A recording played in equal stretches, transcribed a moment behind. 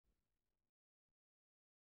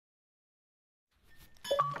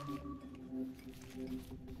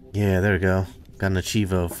Yeah, there we go. Got an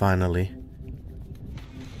Achievo finally.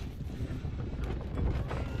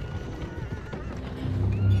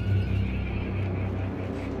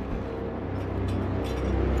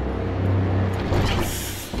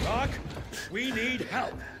 Doc, we need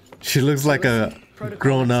help. She looks like a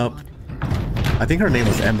grown-up. I think her name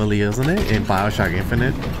was Emily, isn't it? In BioShock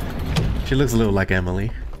Infinite. She looks a little like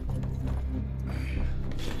Emily.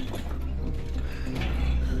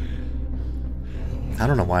 I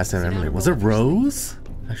don't know why I said Emily. Was it Rose?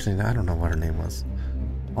 Actually, I don't know what her name was.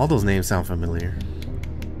 All those names sound familiar.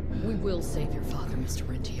 We will save your father, Mr.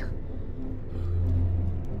 Rentier.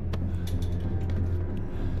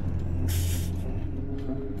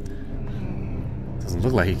 Doesn't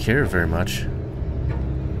look like he cared very much.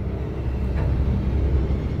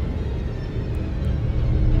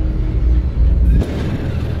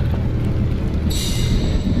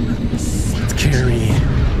 It's Carrie.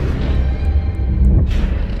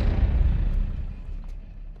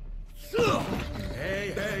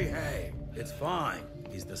 Hey. It's fine.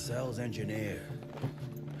 He's the cell's engineer.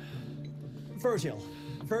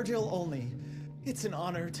 Virgil only. It's an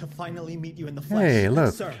honor to finally meet you in the flesh. Hey,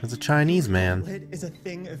 look, Sir, it's a Chinese man. It is a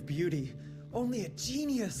thing of beauty. Only a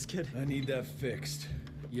genius could. I need that fixed.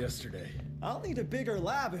 Yesterday. I'll need a bigger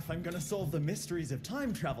lab if I'm gonna solve the mysteries of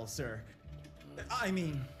time travel, sir. I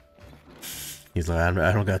mean... He's like,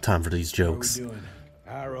 I don't got time for these jokes. What are we doing?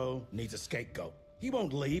 Arrow needs a scapegoat. He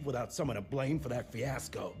won't leave without someone to blame for that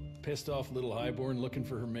fiasco. Pissed off little Highborn looking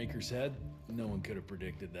for her maker's head? No one could have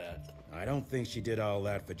predicted that. I don't think she did all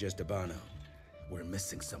that for just Abano. We're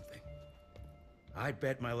missing something. I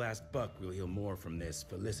bet my last buck we'll hear more from this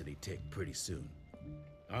Felicity tick pretty soon.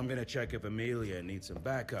 I'm gonna check if Amelia needs some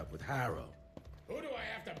backup with Harrow. Who do I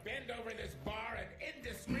have to bend over this bar and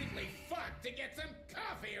indiscreetly fuck to get some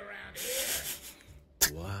coffee around here?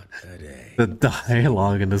 What a day. The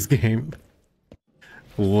dialogue in this game.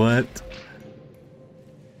 What?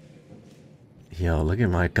 Yo, look at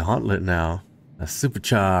my gauntlet now. A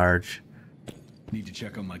supercharge. Need to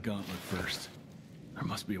check on my gauntlet first. There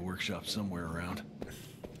must be a workshop somewhere around.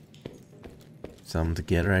 Something to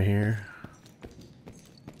get right here.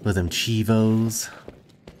 With them Chivos.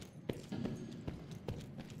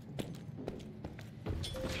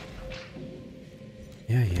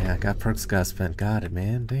 Yeah, I got perks got spent. Got it,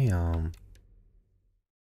 man. Damn.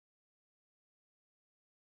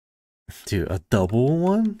 Dude, a double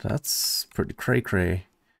one? That's pretty cray-cray.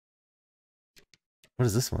 What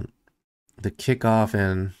is this one? The kickoff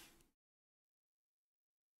and...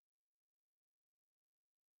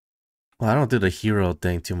 Well, I don't do the hero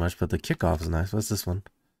thing too much, but the kickoff is nice. What's this one?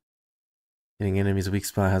 Hitting enemies weak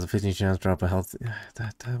spot has a 15 chance drop a health.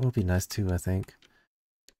 That would be nice too, I think.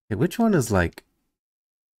 Okay, which one is like...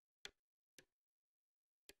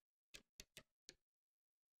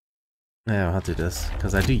 Yeah, I'll do this,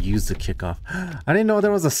 because I do use the kickoff. I didn't know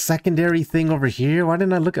there was a secondary thing over here. Why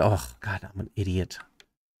didn't I look at... Oh, God, I'm an idiot.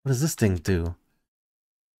 What does this thing do?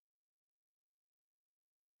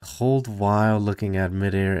 Hold while looking at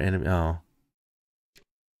midair enemy... Oh.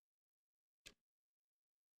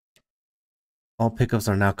 All pickups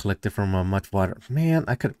are now collected from a much wider... Man,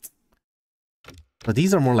 I could... But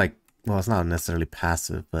these are more like... Well, it's not necessarily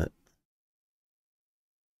passive, but...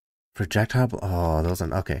 Projectile... Oh, those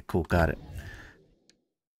are... Okay, cool, got it.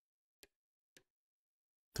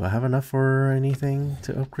 Do I have enough for anything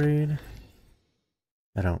to upgrade?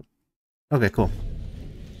 I don't. Okay, cool.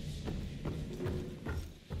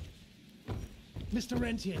 Mr.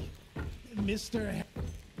 Rentier, Mr.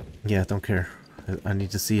 Yeah, don't care. I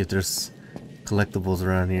need to see if there's collectibles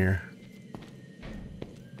around here.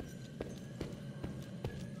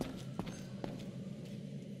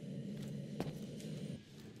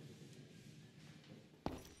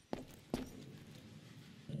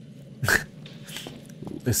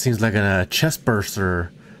 It seems like a chest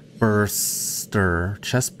burster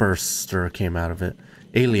came out of it.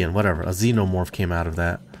 Alien, whatever. A xenomorph came out of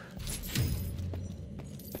that.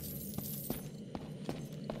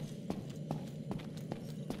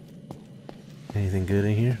 Anything good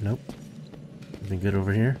in here? Nope. Anything good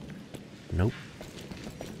over here? Nope.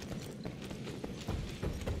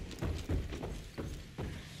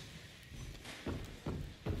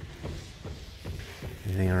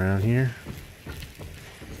 Anything around here?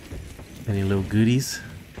 Any little goodies?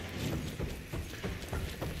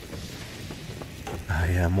 Ah,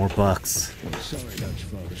 yeah, more bucks. Sorry about your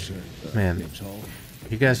father, sir. Man,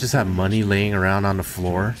 you guys just have money laying around on the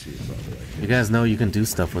floor. You guys know you can do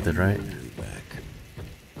stuff with it, right?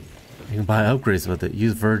 You can buy upgrades with it.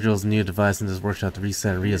 Use Virgil's new device in this workshop to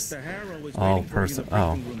reset and all person.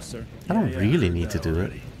 Oh, I don't really need to do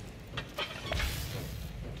it.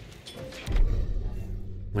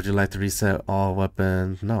 Would you like to reset all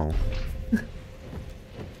weapons? No. I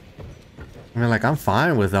mean, like, I'm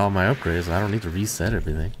fine with all my upgrades. I don't need to reset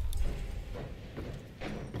everything.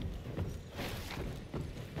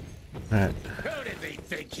 Alright. Who does he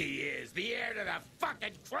think he is? The heir to the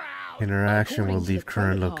fucking crown? Interaction will According to leave the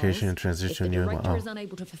current protocols, location and transition if the new. director Oh. is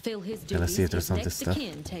unable to fulfill his Yeah, duties, let's see if there's his some next stuff. of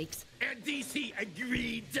kin takes. And DC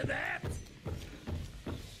agreed to that?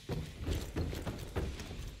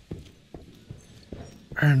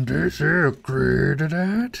 And this agree to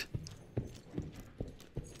that?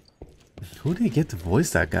 Who did he get to voice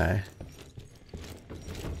that guy?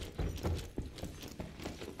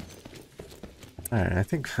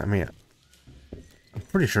 Alright, I mean, I'm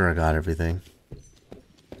pretty sure I got everything.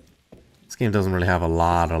 This game doesn't really have a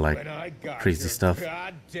lot of, like, When I got crazy your stuff.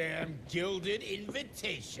 goddamn gilded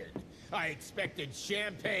invitation, I expected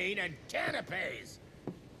champagne and canapes.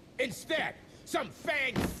 Instead, some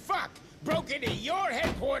fanged fuck broke into your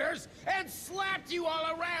headquarters and slapped you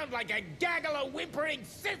all around like a gaggle of whimpering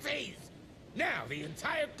sissies. Now the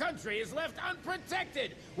entire country is left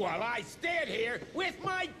unprotected while I stand here with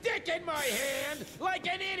my dick in my hand like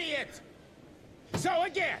an idiot. So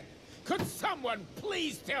again, could someone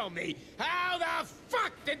please tell me how the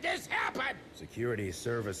fuck did this happen? Security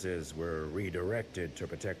services were redirected to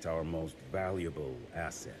protect our most valuable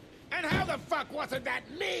asset. And how the fuck wasn't that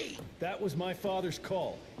me? That was my father's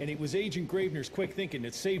call, and it was Agent Gravener's quick thinking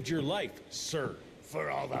that saved your life, sir. For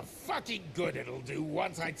all the fucking good it'll do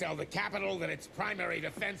once I tell the Capitol that its primary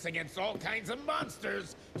defense against all kinds of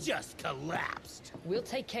monsters just collapsed. We'll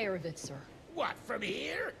take care of it, sir. What, from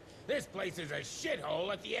here? This place is a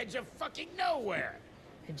shithole at the edge of fucking nowhere.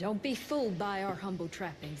 And don't be fooled by our humble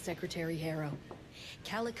trappings, Secretary Harrow.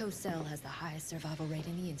 Calico Cell has the highest survival rate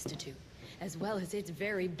in the Institute, as well as its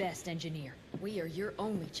very best engineer. We are your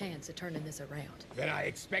only chance of turning this around. Then I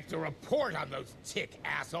expect a report on those tick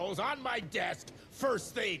assholes on my desk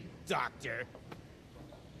first thing, Doctor.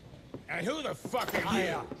 And who the fuck are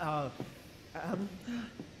you?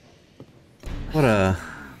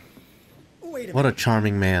 What a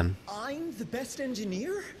charming man. I'm the best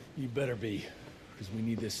engineer? You better be, because we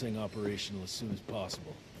need this thing operational as soon as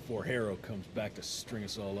possible, before Harrow comes back to string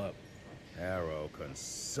us all up. Arrow can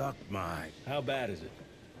suck my... How bad is it?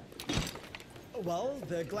 Well,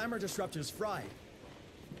 the glamour disruptor's fried.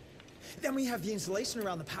 Then we have the insulation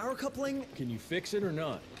around the power coupling. Can you fix it or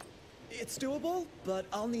not? It's doable, but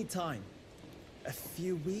I'll need time. A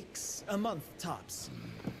few weeks, a month tops.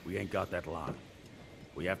 We ain't got that long.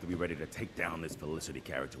 We have to be ready to take down this Felicity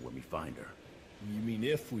character when we find her. You mean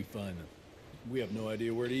if we find them? We have no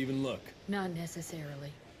idea where to even look. Not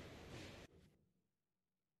necessarily.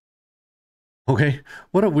 Okay,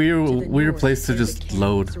 what a To the weird north, place to there's a just canyon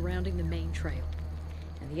load. surrounding the main trail.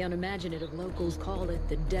 And the unimaginative locals call it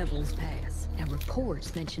the Devil's Pass. And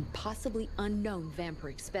reports mention possibly unknown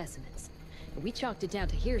vampiric specimens. And we chalked it down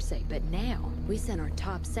to hearsay, but now we sent our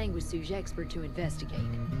top sanguisuge expert to investigate.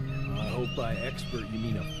 I hope by expert you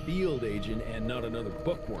mean a field agent and not another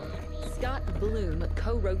bookworm. Scott Bloom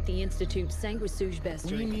co-wrote the Institute's sanguisuge We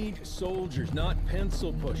bestiary. need soldiers, not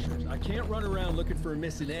pencil pushers. I can't run around looking for a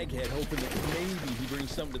missing egghead hoping that maybe he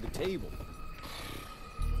brings something to the table.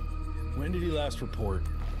 When did he last report?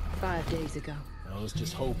 5 days ago. Now let's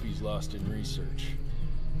just hope he's lost in research.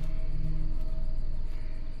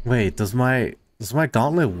 Wait, does my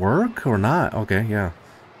gauntlet work or not? Okay, yeah.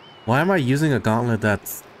 Why am I using a gauntlet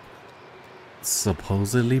that's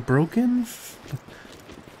supposedly broken?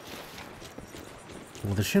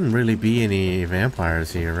 Well, there shouldn't really be any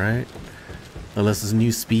vampires here, right? Unless this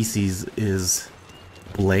new species is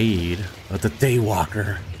Blade, or the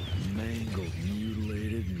Daywalker. Mangled,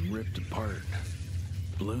 mutilated, and ripped apart.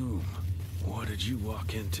 Bloom, what did you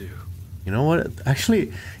walk into? You know what?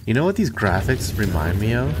 Actually, you know what these graphics remind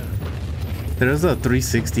me of? There was a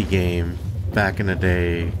 360 game back in the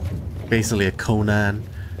day, basically a Conan.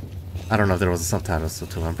 I don't know if there was a subtitle to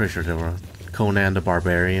it. I'm pretty sure there were. Conan the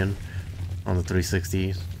Barbarian on the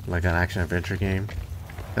 360, like an action adventure game.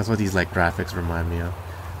 That's what these like graphics remind me of.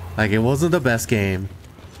 Like, it wasn't the best game,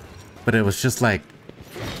 but it was just like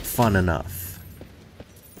fun enough.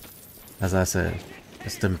 As I said,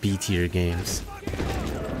 it's them B tier games.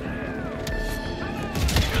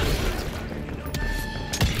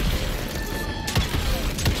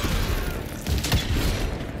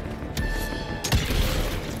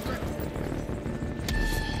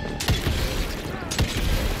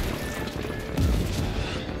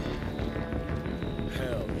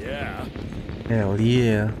 Hell yeah. Hell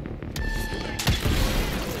yeah.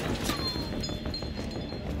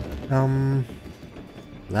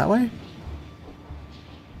 That way?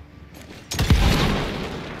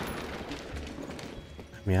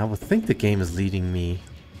 I mean, I would think the game is leading me.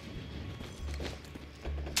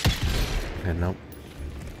 Okay, nope.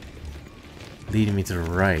 Leading me to the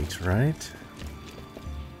right, right?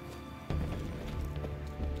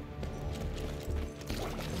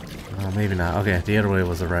 Oh, maybe not. Okay, the other way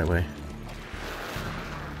was the right way.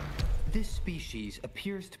 This species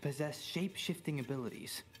appears to possess shape-shifting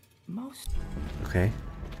abilities. Most... Okay.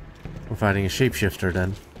 We're fighting a shapeshifter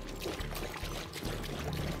then.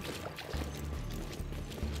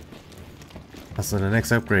 Also, the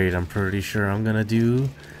next upgrade, I'm pretty sure I'm gonna do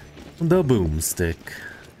the boomstick.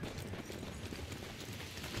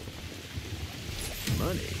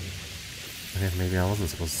 Money? Okay, maybe I wasn't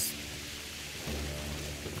supposed...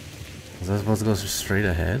 Was I supposed to go straight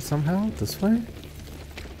ahead somehow? This way?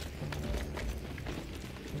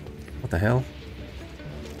 What the hell?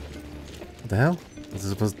 What the hell? Was I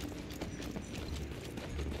supposed...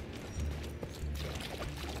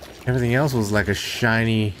 Everything else was like a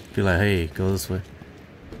shiny... Be like, hey, go this way.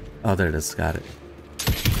 Oh, there it is. Got it.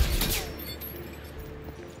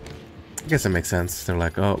 I guess it makes sense. They're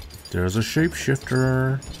like, oh, there's a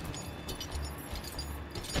shapeshifter.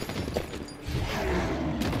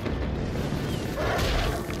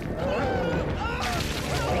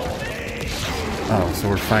 Oh, so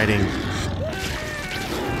we're fighting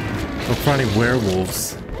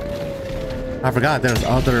werewolves. I forgot there's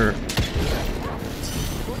other...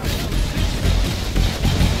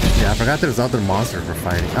 Yeah, I forgot there's other monsters we're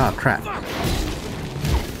fighting. Oh, crap.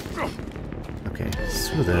 Okay,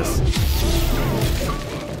 screw this.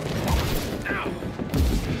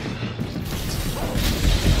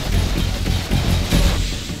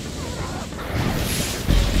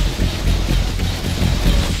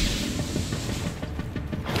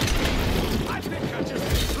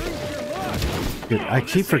 Dude, I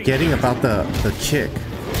keep forgetting about the kick.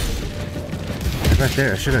 Right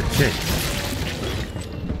there, I should have kicked.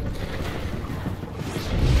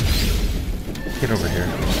 Get over here.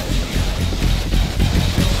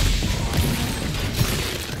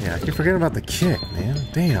 Yeah, I keep forgetting about the kick, man.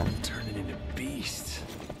 Damn. Turning into beasts.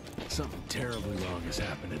 Something terribly wrong is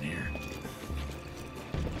happening here.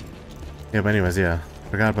 Yeah, but anyways, yeah.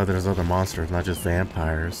 Forgot about there's other monsters, not just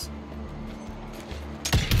vampires.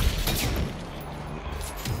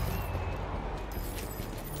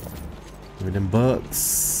 Give me them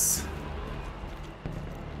bucks.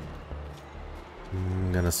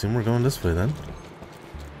 I'm gonna assume we're going this way then.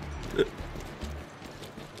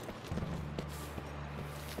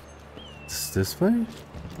 It's this way?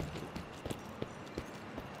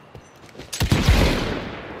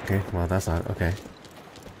 Okay, well that's not okay.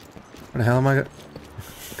 Where the hell am I go-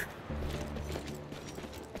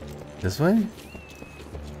 This way?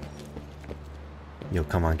 Yo,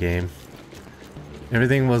 come on, game.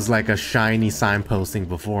 Everything was like a shiny signposting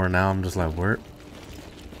before, now I'm just like, where?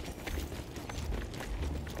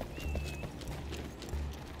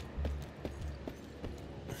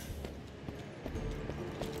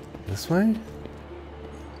 This way?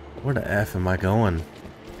 Where the F am I going?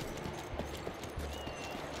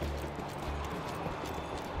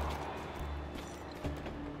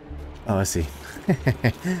 Oh, I see.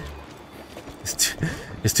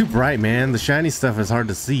 It's too bright, man. The shiny stuff is hard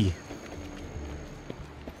to see.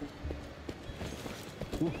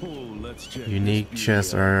 Unique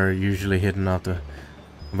chests are usually hidden off the...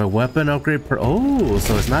 But weapon upgrade per... Oh,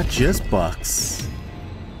 so it's not just bucks.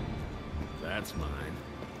 That's mine.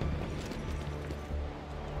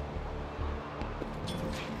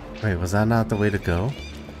 Wait, was that not the way to go?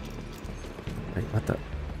 Wait, what the...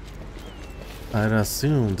 I'd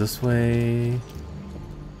assume this way...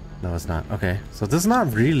 No, it's not. Okay, so this is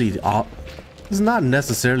not really off... This is not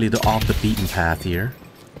necessarily the off the beaten path here.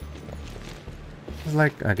 It's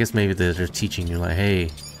like, I guess maybe they're teaching you like,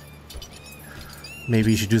 hey,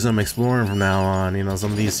 maybe you should do some exploring from now on, you know,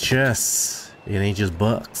 some of these chests, it ain't just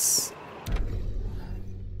bucks.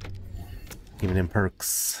 Give me them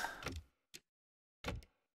perks.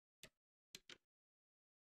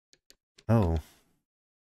 Oh.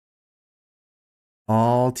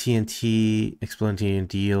 All TNT, exploding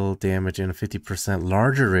deal damage in a 50%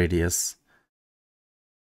 larger radius.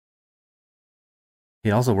 He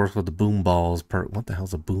also works with the boom balls perk. What the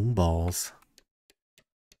hell's a boom balls?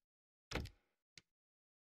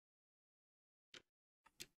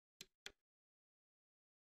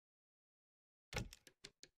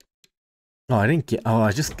 Oh, I didn't get... Oh,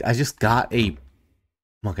 I just got a...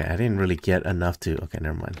 Okay, I didn't really get enough to... Okay,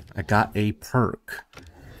 never mind. I got a perk.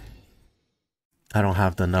 I don't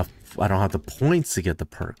have the enough... I don't have the points to get the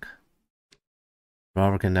perk.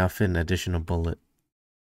 Revolver can now fit an additional bullet.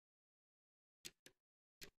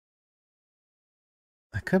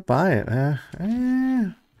 I could buy it.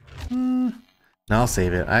 No, I'll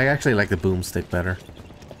save it. I actually like the boomstick better.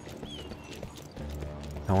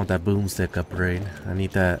 I want that boomstick upgrade. I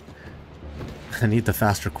need that. I need the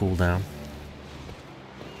faster cooldown.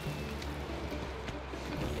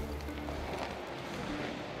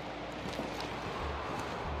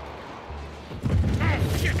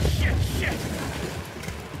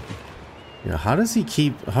 Yeah, how does he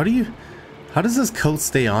keep? How does his coat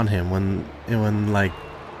stay on him when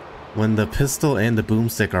the pistol and the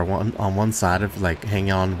boomstick are on one side of, like,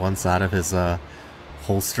 hanging on one side of his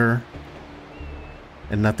holster,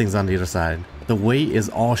 and nothing's on the other side? The weight is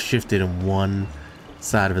all shifted in one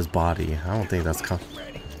side of his body. I don't think that's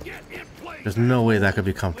there's no way that could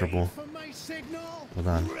be comfortable. Hold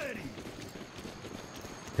on.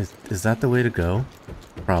 Is that the way to go?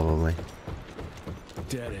 Probably.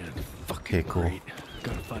 Dead end. Okay, cool. Great.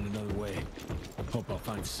 Gotta find another way. Hope I'll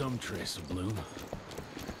find some trace of Bloom.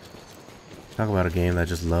 Talk about a game that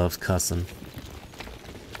just loves cussing.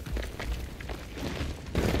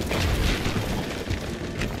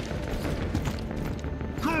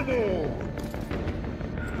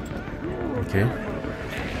 Okay.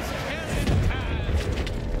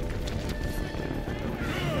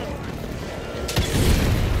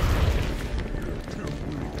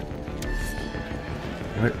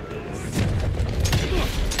 What?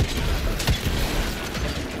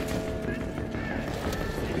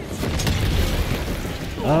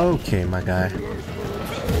 Okay, my guy.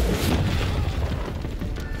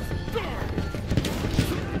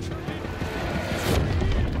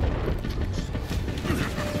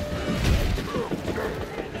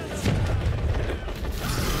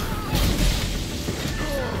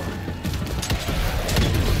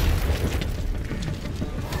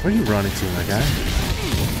 Where are you running to, my guy?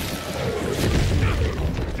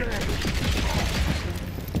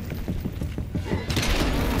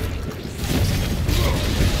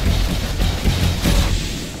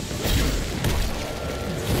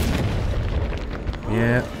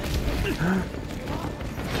 Yeah.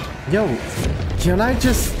 Yo, can I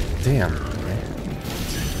just... Damn.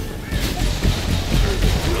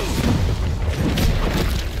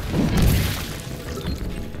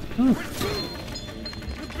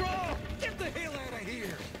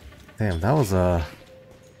 Damn, that was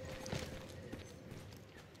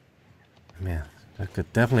man, that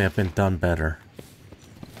could definitely have been done better.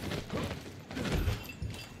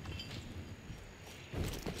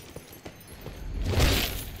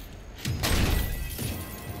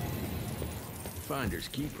 Finders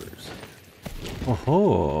keepers. Oh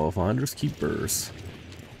ho, finders keepers.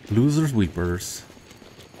 Losers weepers.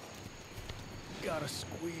 Gotta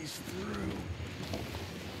squeeze through.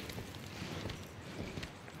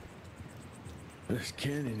 This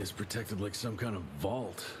canyon is protected like some kind of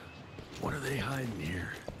vault. What are they hiding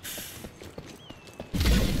here?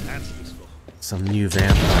 That's useful. Some new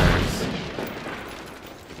vampires.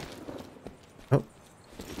 Oh.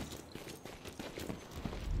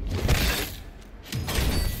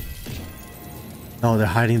 Oh, they're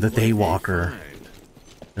hiding the Daywalker.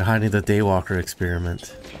 They're hiding the Daywalker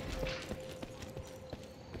experiment.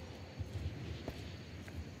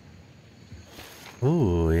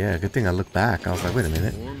 Ooh, yeah, good thing I looked back. I was like, wait a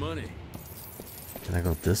minute. More money. Can I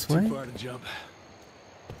go this way? Too far to jump.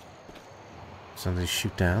 Something to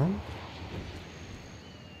shoot down?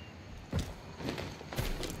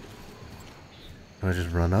 Do I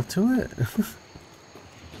just run up to it?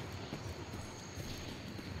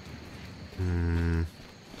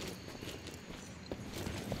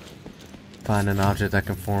 Find an object that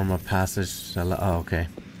can form a passage. Oh, okay.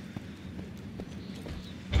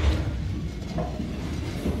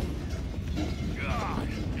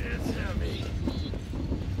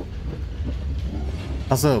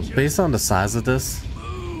 Also, based on the size of this,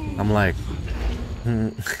 I'm like,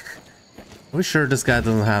 are we sure this guy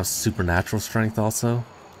doesn't have supernatural strength also?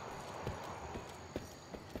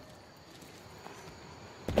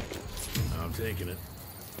 I'm taking it.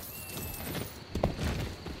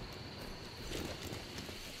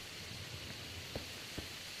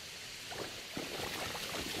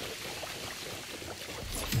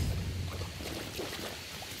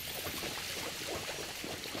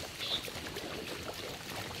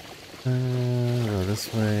 Go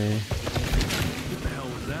this way. What the hell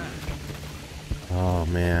was that? Oh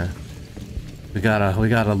man, we got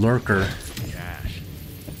a lurker. Cash.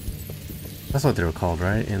 That's what they were called,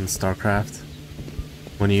 right? In StarCraft,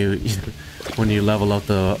 when you when you level up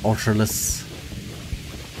the ultralists.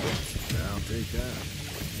 I'll take that.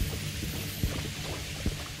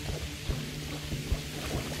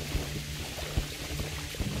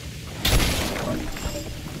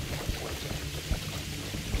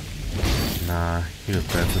 He was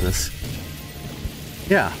bred for this.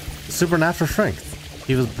 Yeah, supernatural strength.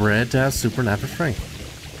 He was bred to have supernatural strength.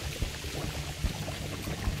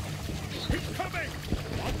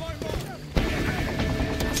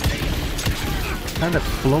 Trying to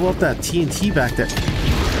blow up that TNT back there.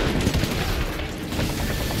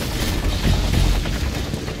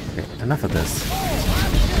 Okay, enough of this.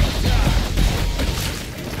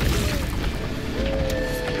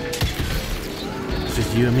 It's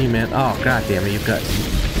just you and me, man. Oh, god damn it, you've got...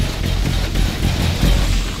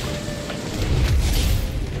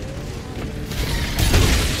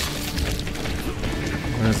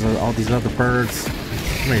 Where's all these other birds?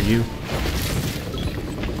 Come here, you.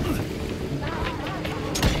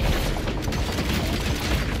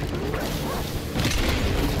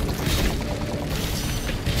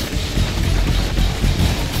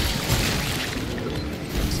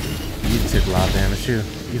 You took a lot of damage too.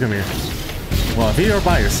 You come here. Well, if you're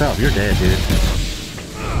by yourself, you're dead, dude.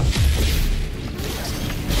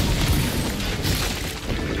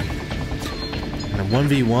 And a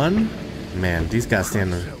 1v1? Man, these guys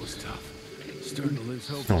stand there. That was tough. Starting to lose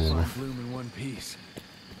hope No, of no, no. Bloom in one piece.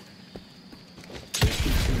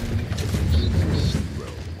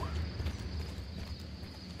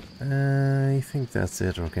 I think that's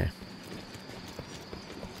it. Okay.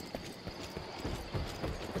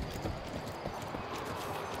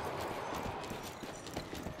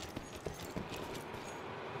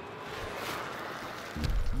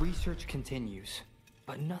 Research continues,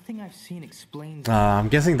 but nothing I've seen explains. I'm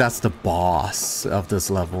guessing that's the boss of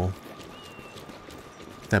this level.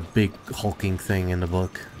 That big hulking thing in the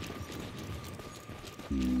book.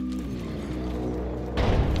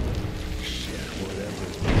 Shit, whatever.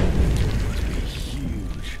 It must be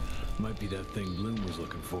huge. Might be that thing Bloom was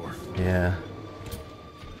looking for. Yeah.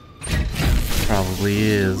 Probably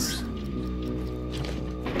is.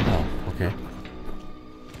 Oh, okay.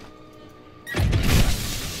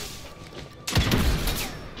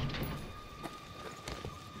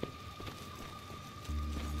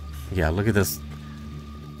 Yeah, look at this.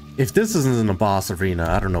 If this isn't in a boss arena,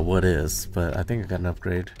 I don't know what is, but I think I got an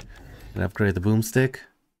upgrade. Can I upgrade the boomstick?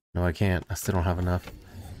 No, I can't. I still don't have enough.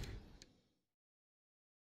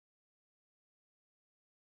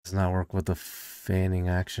 Does not work with the fanning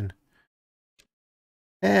action.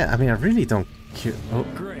 I mean, I really don't care. Oh.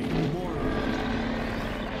 Great.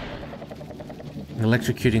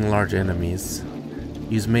 Electrocuting large enemies.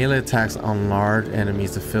 Use melee attacks on large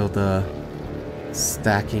enemies to fill the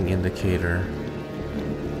stacking indicator.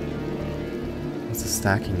 What's the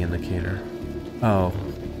stacking indicator? Oh.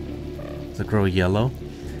 Does it grow yellow?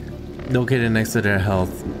 Located next to their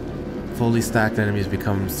health. Fully stacked enemies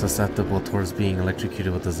become susceptible towards being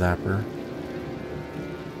electrocuted with the zapper.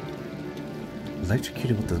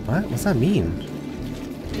 Electrocuted with the what? What's that mean?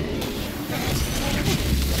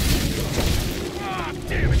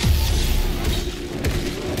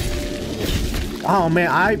 Oh man,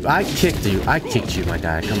 I kicked you. I kicked you, my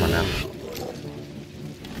guy. Come on now.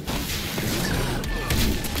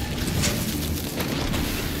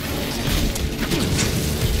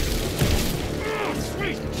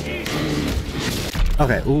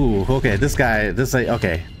 Okay, ooh, okay, this guy,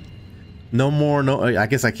 okay. No more, no, I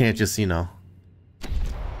guess I can't just, you know.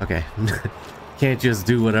 Okay. Can't just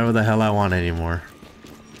do whatever the hell I want anymore.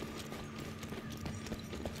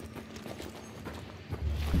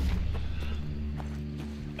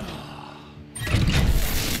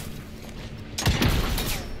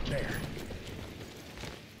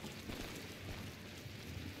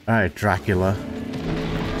 Alright, Dracula.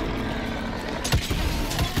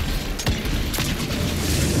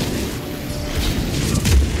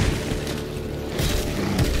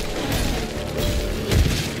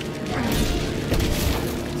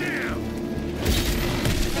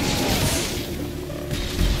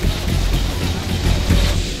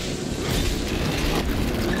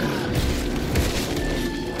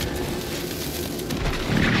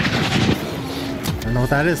 I don't know what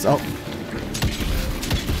that is. Oh.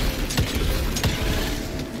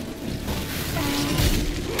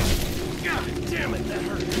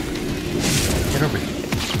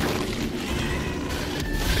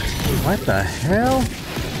 What the hell?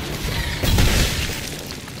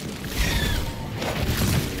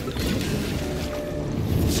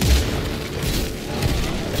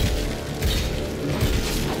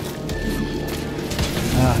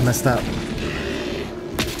 Ah, messed up.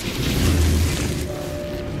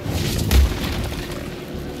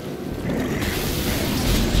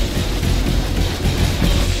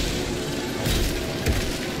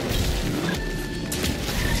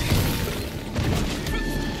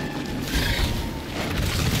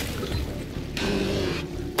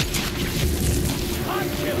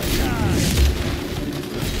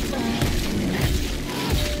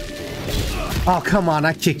 Oh, come on,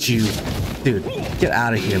 I kicked you. Dude, get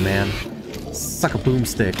out of here, man. Suck a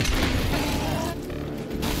boomstick.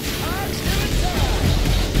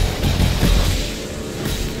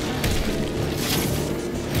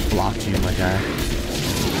 Blocked you, my guy.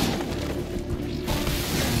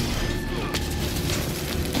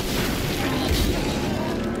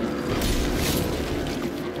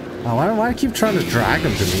 Oh, why do I keep trying to drag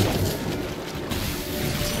him to me?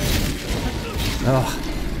 Oh.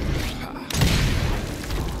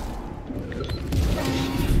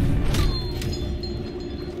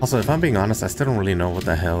 Also, if I'm being honest, I still don't really know what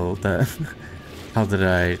the hell that... How did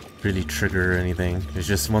I really trigger anything? It's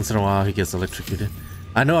just once in a while he gets electrocuted.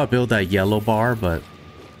 I know I built that yellow bar, but...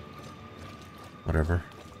 Whatever.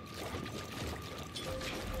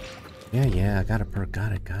 Yeah, I got a perk.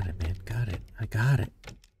 Got it, man. Got it. I got it.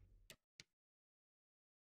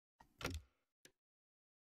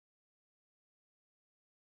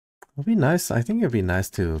 It'd be nice. I think it'd be nice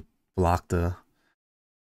to block the...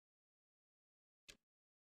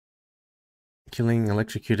 Killing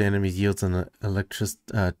electrocuted enemies yields an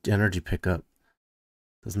energy pickup.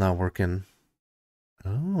 Does not work in...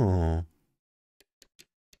 Oh.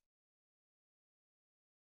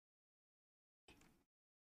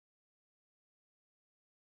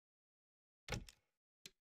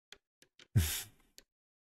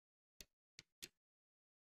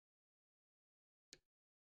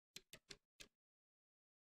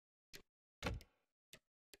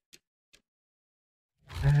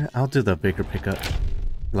 I'll do the bigger pickup.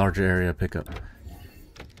 Larger area pickup.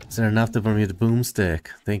 Is there enough to bring me the boomstick?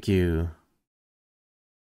 Thank you.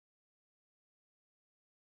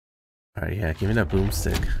 Alright, yeah, give me that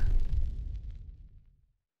boomstick.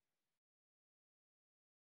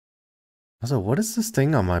 Also, what is this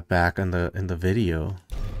thing on my back in the video?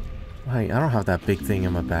 I don't have that big thing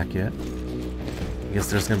in my back yet. I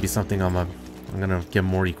guess there's gonna be something on my... I'm gonna get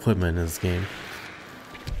more equipment in this game.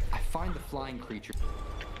 I find the flying creature.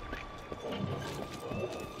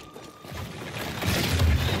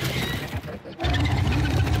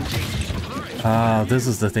 This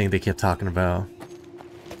is the thing they kept talking about.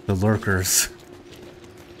 The lurkers.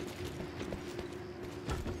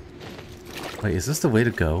 Wait, is this the way to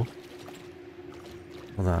go?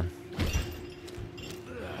 Hold on.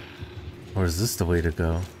 Or is this the way to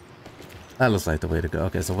go? That looks like the way to go.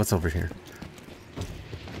 Okay, so what's over here?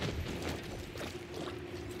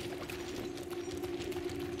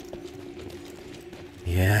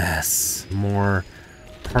 Yes, more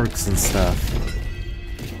perks and stuff.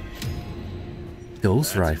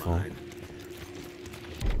 Ghost rifle. Mine.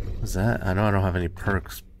 What's that? I know I don't have any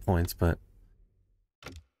perks points, but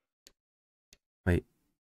wait.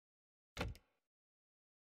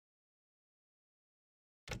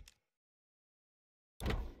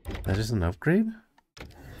 That is an upgrade?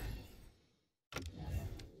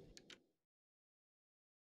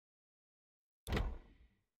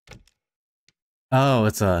 Oh,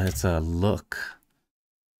 it's a look.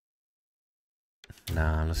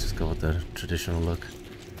 Nah, let's just go with the traditional look.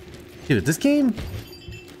 Dude, this game...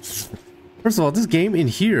 First of all, this game in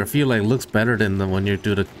here I feel like looks better than the when you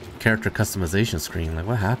do the character customization screen. Like,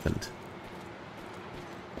 what happened?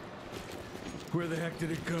 Where the heck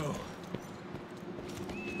did it go?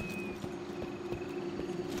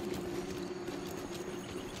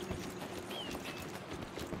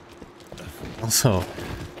 Also,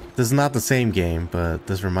 this is not the same game, but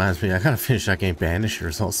this reminds me, I gotta finish that game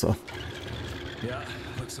Banishers also. Yeah,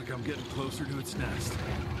 looks like I'm getting closer to its nest.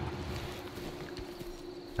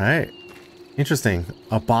 Alright. Interesting.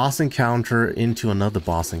 A boss encounter into another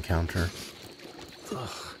boss encounter. Ugh,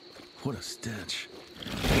 what a stench.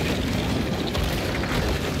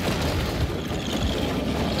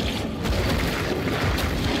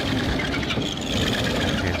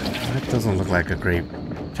 Okay, that doesn't look like a great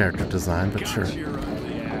character design, but sure.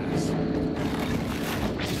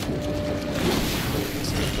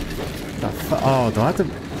 Oh, do I have to...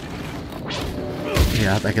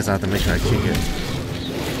 Yeah, I guess I have to make sure I kick it.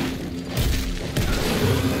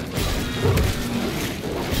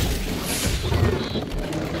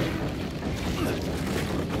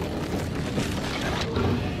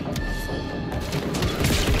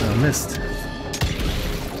 I missed.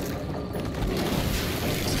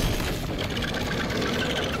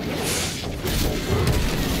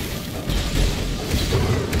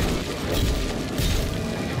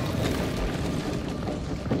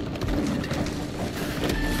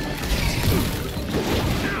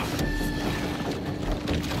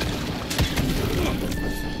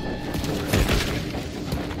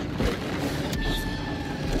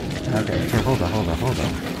 Okay, hold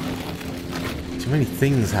on. Too many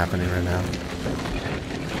things happening right now.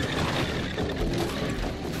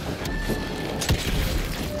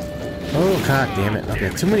 Oh, god damn it. Okay,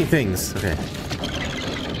 too many things. Okay.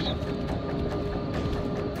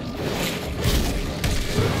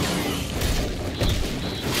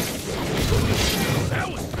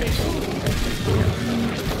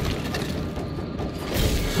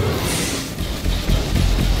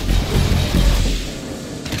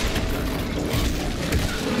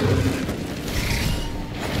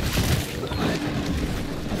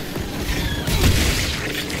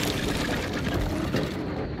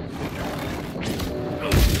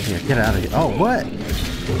 Get out of here. Oh, what?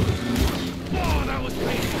 Oh, that was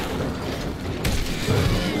painful.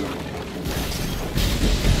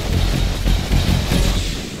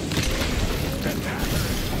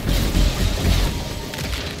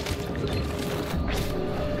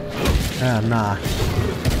 Nah.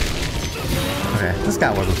 Okay, this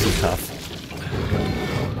guy wasn't too tough.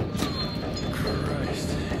 Christ,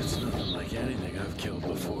 it's nothing like anything I've killed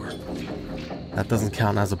before. That doesn't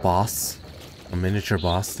count as a boss. A miniature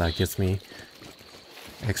boss that gets me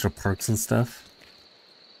extra perks and stuff.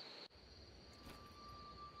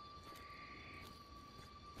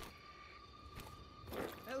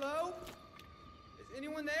 Hello? Is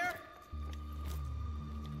anyone there?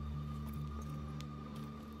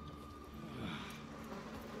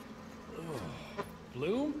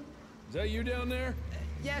 Bloom? Is that you down there?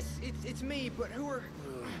 Yes, it's me, but who are...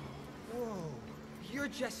 Whoa, you're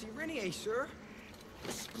Jesse Renier, sir.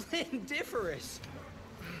 Splendiferous.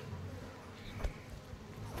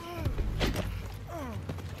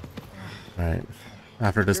 Alright.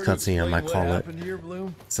 After this cutscene, I might call it. Here,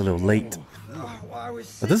 Bloom? It's a little late.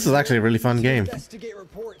 But this is actually a really fun game. Investigate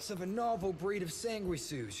reports of a novel breed of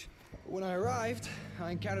sanguisuge. When I arrived, I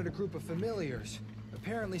encountered a group of familiars,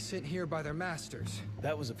 apparently sent here by their masters.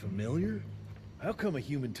 That was a familiar? How come a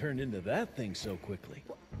human turned into that thing so quickly?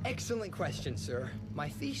 Excellent question, sir. My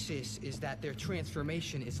thesis is that their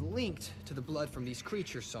transformation is linked to the blood from these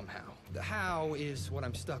creatures somehow. The how is what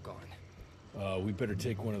I'm stuck on. We better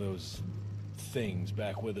take one of those things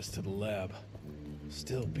back with us to the lab.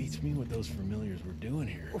 Still beats me what those familiars were doing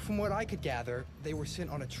here. Well, from what I could gather, they were sent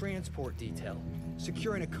on a transport detail,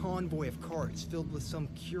 securing a convoy of carts filled with some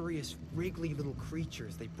curious, wriggly little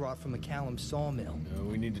creatures they brought from the Callum sawmill.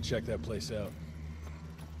 We need to check that place out.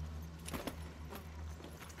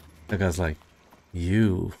 That guy's like,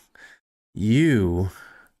 you.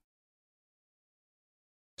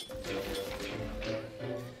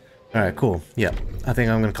 Alright, cool. Yeah, I think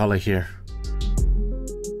I'm gonna call it here.